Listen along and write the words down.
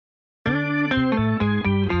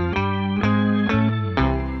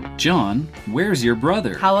John, where's your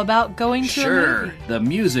brother? How about going to Sure, a movie? the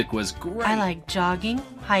music was great. I like jogging,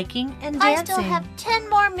 hiking, and dancing. I still have 10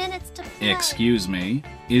 more minutes to play. Excuse me,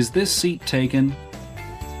 is this seat taken?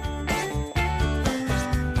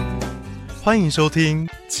 欢迎收听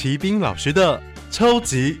齐斌老师的超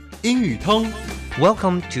级英语通。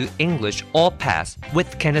Welcome to English All Pass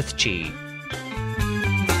with Kenneth Chi.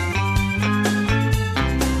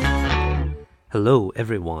 Hello,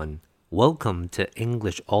 everyone. Welcome to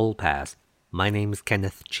English All Pass. My name is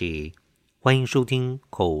Kenneth Chi. 欢迎收听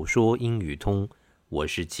口说英语通，我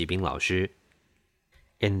是齐斌老师。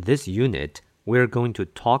In this unit, we're going to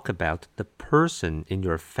talk about the person in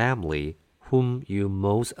your family whom you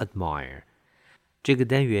most admire. 这个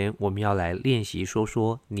单元我们要来练习说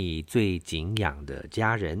说你最敬仰的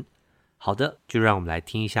家人。好的，就让我们来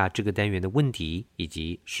听一下这个单元的问题以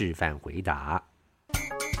及示范回答。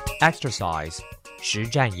Exercise 实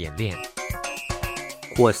战演练。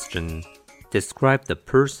Question: Describe the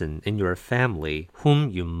person in your family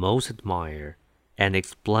whom you most admire and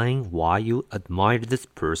explain why you admire this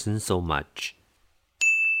person so much.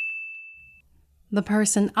 The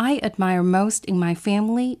person I admire most in my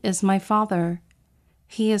family is my father.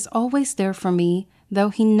 He is always there for me,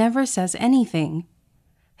 though he never says anything.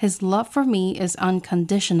 His love for me is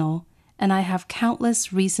unconditional, and I have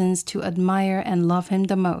countless reasons to admire and love him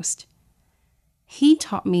the most. He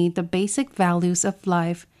taught me the basic values of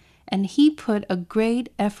life, and he put a great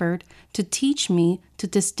effort to teach me to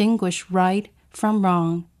distinguish right from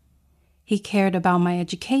wrong. He cared about my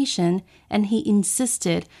education, and he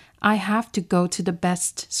insisted I have to go to the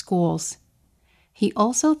best schools. He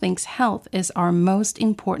also thinks health is our most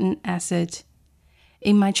important asset.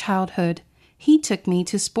 In my childhood, he took me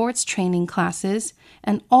to sports training classes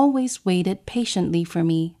and always waited patiently for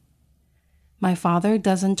me. My father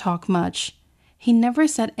doesn't talk much. He never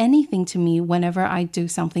said anything to me whenever I do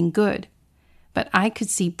something good, but I could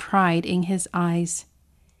see pride in his eyes.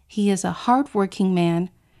 He is a hard-working man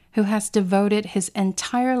who has devoted his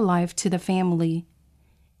entire life to the family.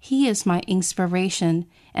 He is my inspiration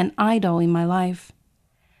and idol in my life.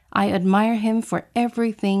 I admire him for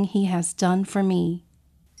everything he has done for me.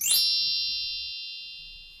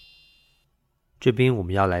 这边我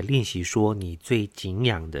们要来练习说你最敬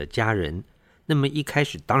仰的家人。那么一开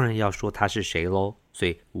始当然要说他是谁咯，所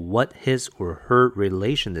以 what his or her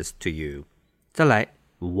relation is to you. 再来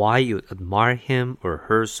why you admire him or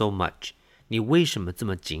her so much. 你为什么这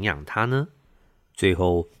么敬仰他呢？最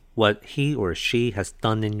后 what he or she has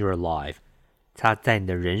done in your life. 他在你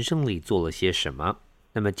的人生里做了些什么？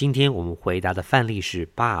那么今天我们回答的范例是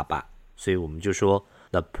爸爸，所以我们就说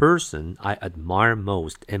The person I admire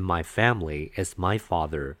most in my family is my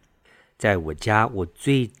father. 在我家我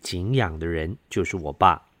最敬仰的人就是我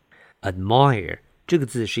爸。Admire 这个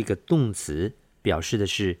字是一个动词，表示的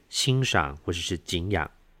是欣赏或者是敬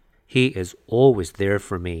仰。He is always there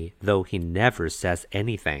for me, though he never says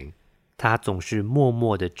anything. 他总是默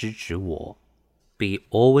默地支持我。Be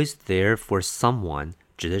always there for someone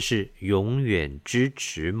指的是永远支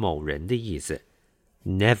持某人的意思。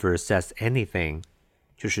Never says anything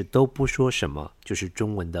就是都不说什么，就是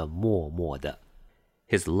中文的默默的。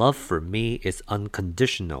His love for me is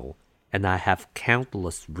unconditional, and I have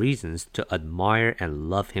countless reasons to admire and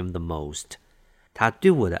love him the most. 他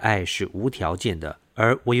对我的爱是无条件的，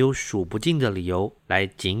而我有数不尽的理由来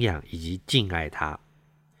敬仰以及敬爱他。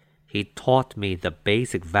He taught me the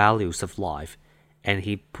basic values of life, and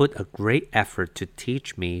he put a great effort to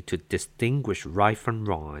teach me to distinguish right from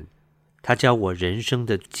wrong. 他教我人生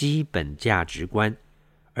的基本价值观，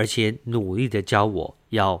而且努力地教我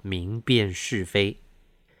要明辨是非。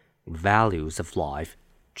Values of life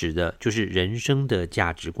指的就是人生的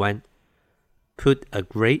价值观。Put a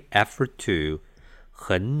great effort to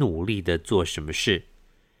很努力地做什么事。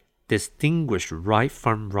Distinguish right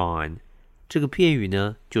from wrong 这个片语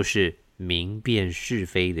呢，就是明辨是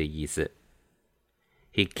非的意思。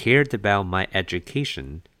He cared about my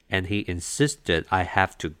education, and he insisted I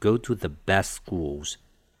have to go to the best schools.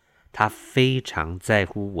 他非常在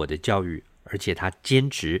乎我的教育，而且他坚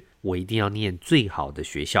持我一定要念最好的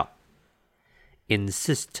学校。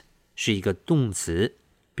Insist 是一个动词，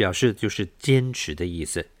表示就是坚持的意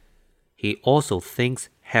思。He also thinks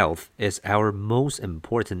health is our most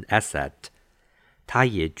important asset. 他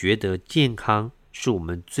也觉得健康是我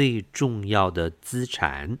们最重要的资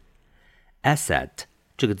产。Asset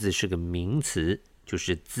这个字是个名词，就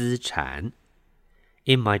是资产。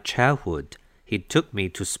In my childhood, he took me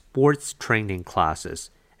to sports training classes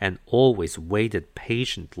and always waited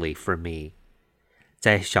patiently for me.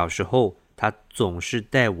 在小时候，他总是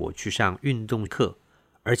带我去上运动课，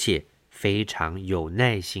而且非常有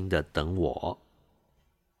耐心地等我。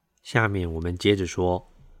下面我们接着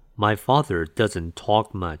说 My father doesn't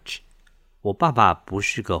talk much. 我爸爸不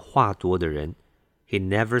是个话多的人。He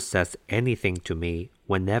never says anything to me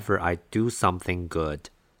whenever I do something good.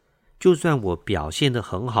 就算我表现得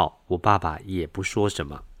很好，我爸爸也不说什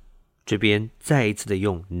么。这边再一次的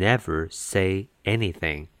用 never say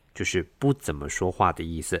anything， 就是不怎么说话的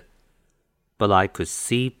意思。But I could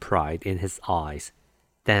see pride in his eyes.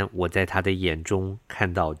 但我在他的眼中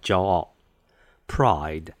看到骄傲。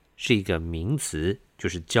Pride 是一个名词，就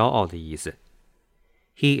是骄傲的意思。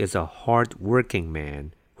He is a hard-working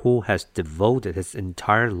man who has devoted his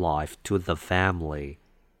entire life to the family.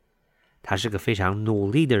 他是个非常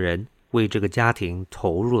努力的人，为这个家庭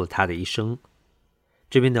投入了他的一生。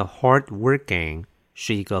这边的 hard-working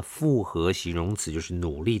是一个复合形容词，就是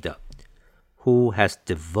努力的。Who has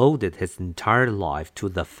devoted his entire life to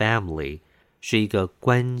the family 是一个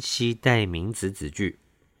关系代名词子句，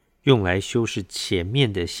用来修饰前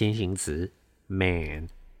面的先行词 man。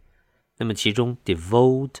那么其中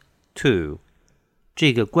devote to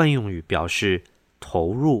这个惯用语表示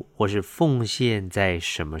投入或是奉献在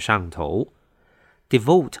什么上头。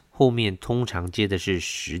devote 后面通常接的是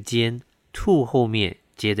时间， to 后面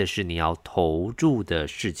接的是你要投注的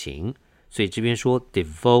事情，所以这边说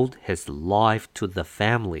devote his life to the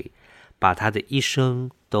family， 把他的一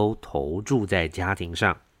生都投注在家庭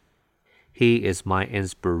上。He is my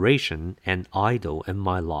inspiration and idol in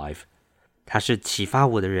my life. 他是启发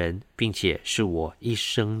我的人，并且是我一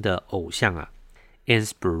生的偶像啊。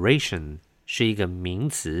Inspiration 是一个名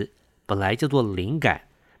词，本来叫做灵感，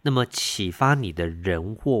那么启发你的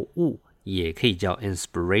人或物也可以叫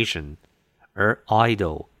inspiration， 而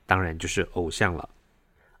idol 当然就是偶像了。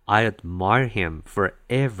I admire him for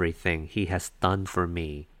everything he has done for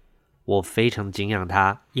me. 我非常敬仰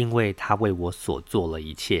他，因为他为我所做了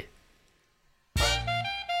一切。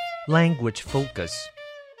Language focus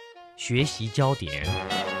学习焦点。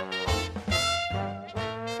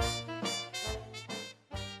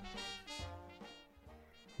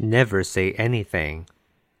Never say anything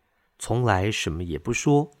从来什么也不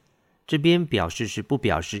说，这边表示是不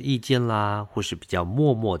表示意见啦，或是比较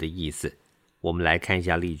默默的意思。我们来看一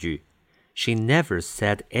下例句。She never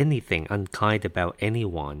said anything unkind about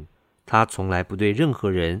anyone. 她从来不对任何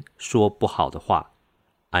人说不好的话。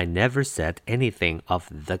I never said anything of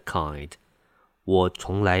the kind. 我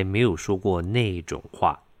从来没有说过那种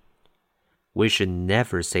话。We should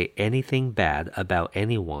never say anything bad about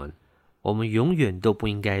anyone. 我们永远都不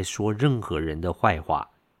应该说任何人的坏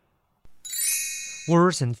话。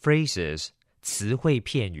Words and phrases 词汇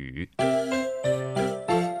片语。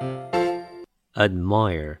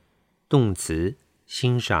Admire 动词，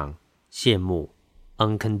欣赏、羡慕。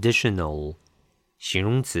Unconditional 形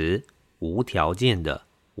容词，无条件的、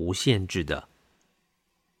无限制的。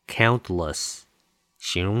Countless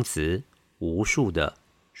形容词，无数的、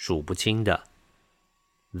数不清的。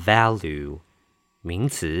Value 名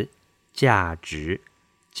词，价值、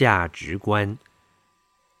价值观。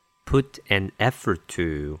Put an effort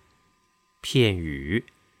to 片语，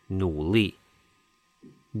努力。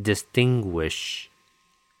Distinguish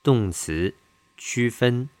动词，区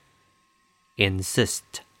分。Insist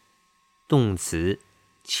动词，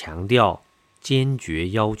强调、坚决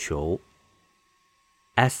要求。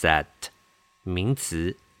Asset 名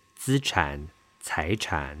词，资产、财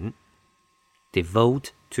产。Devote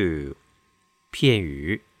to 片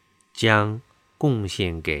语，将、贡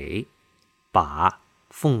献给、把、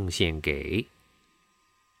奉献给。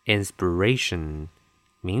Inspiration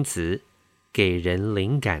名词，给人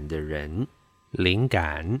灵感的人，灵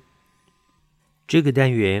感。这个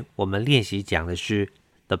单元我们练习讲的是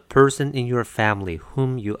The person in your family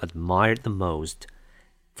whom you admire the most.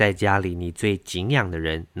 在家里你最敬仰的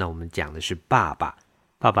人，那我们讲的是爸爸。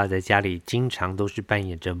爸爸在家里经常都是扮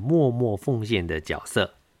演着默默奉献的角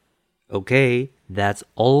色。Okay, that's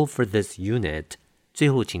all for this unit.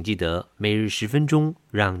 最后请记得每日10分钟，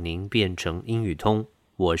让您变成英语通。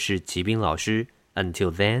我是齐斌老师。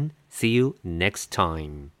Until then, see you next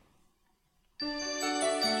time.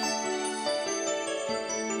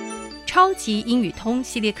 超级英语通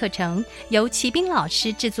系列课程由齐斌老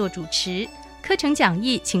师制作主持，课程讲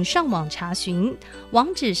义请上网查询，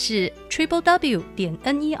网址是 www.ner.gov.tw